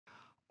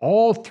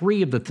all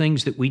three of the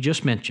things that we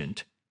just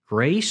mentioned,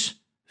 grace,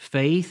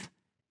 faith,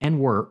 and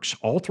works,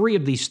 all three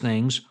of these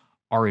things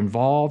are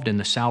involved in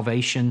the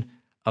salvation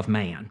of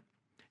man.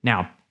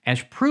 Now,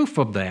 as proof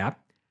of that,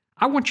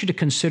 I want you to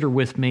consider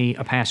with me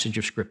a passage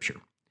of Scripture.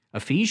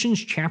 Ephesians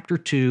chapter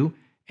 2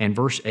 and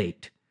verse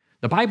 8.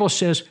 The Bible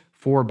says,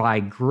 "For by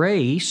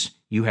grace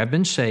you have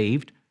been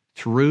saved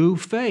through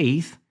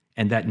faith,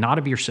 and that not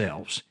of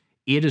yourselves.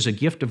 It is a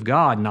gift of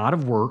God, not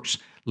of works,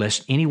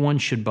 lest anyone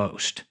should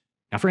boast."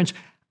 Now, friends,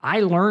 I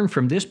learned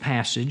from this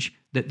passage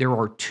that there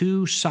are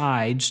two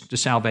sides to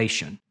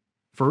salvation.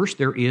 First,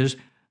 there is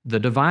the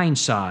divine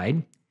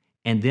side,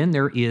 and then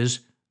there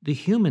is the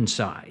human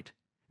side.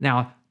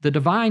 Now, the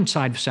divine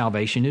side of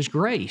salvation is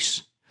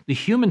grace. The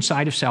human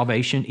side of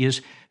salvation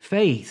is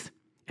faith.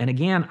 And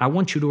again, I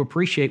want you to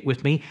appreciate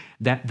with me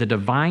that the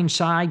divine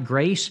side,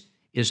 grace,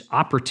 is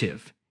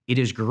operative. It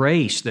is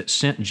grace that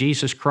sent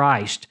Jesus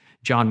Christ,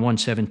 John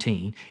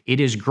 1:17. It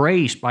is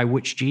grace by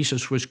which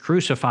Jesus was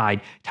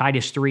crucified,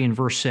 Titus 3 and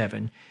verse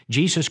 7.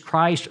 Jesus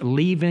Christ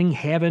leaving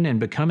heaven and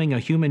becoming a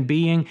human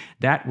being,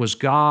 that was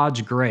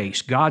God's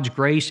grace. God's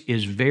grace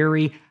is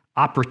very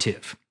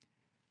operative.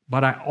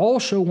 But I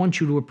also want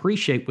you to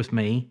appreciate with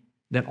me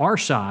that our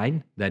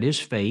side, that is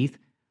faith,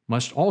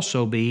 must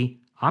also be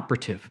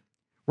operative.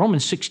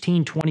 Romans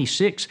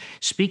 16:26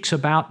 speaks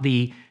about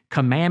the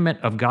commandment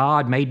of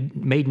God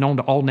made known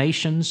to all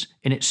nations,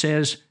 and it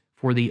says,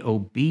 "For the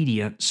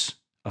obedience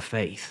of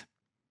faith."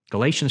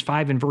 Galatians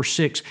 5 and verse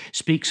 6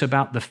 speaks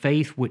about the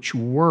faith which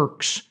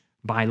works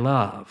by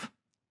love.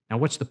 Now,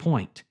 what's the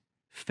point?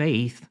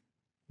 Faith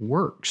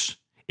works.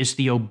 It's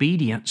the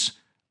obedience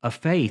of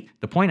faith.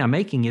 The point I'm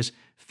making is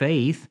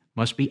faith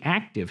must be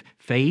active.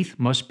 Faith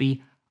must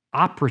be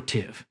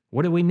operative.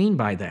 What do we mean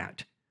by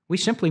that? We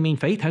simply mean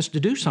faith has to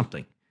do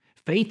something.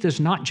 Faith is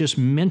not just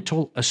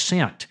mental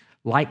assent.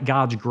 Like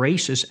God's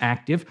grace is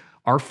active,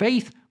 our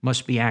faith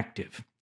must be active.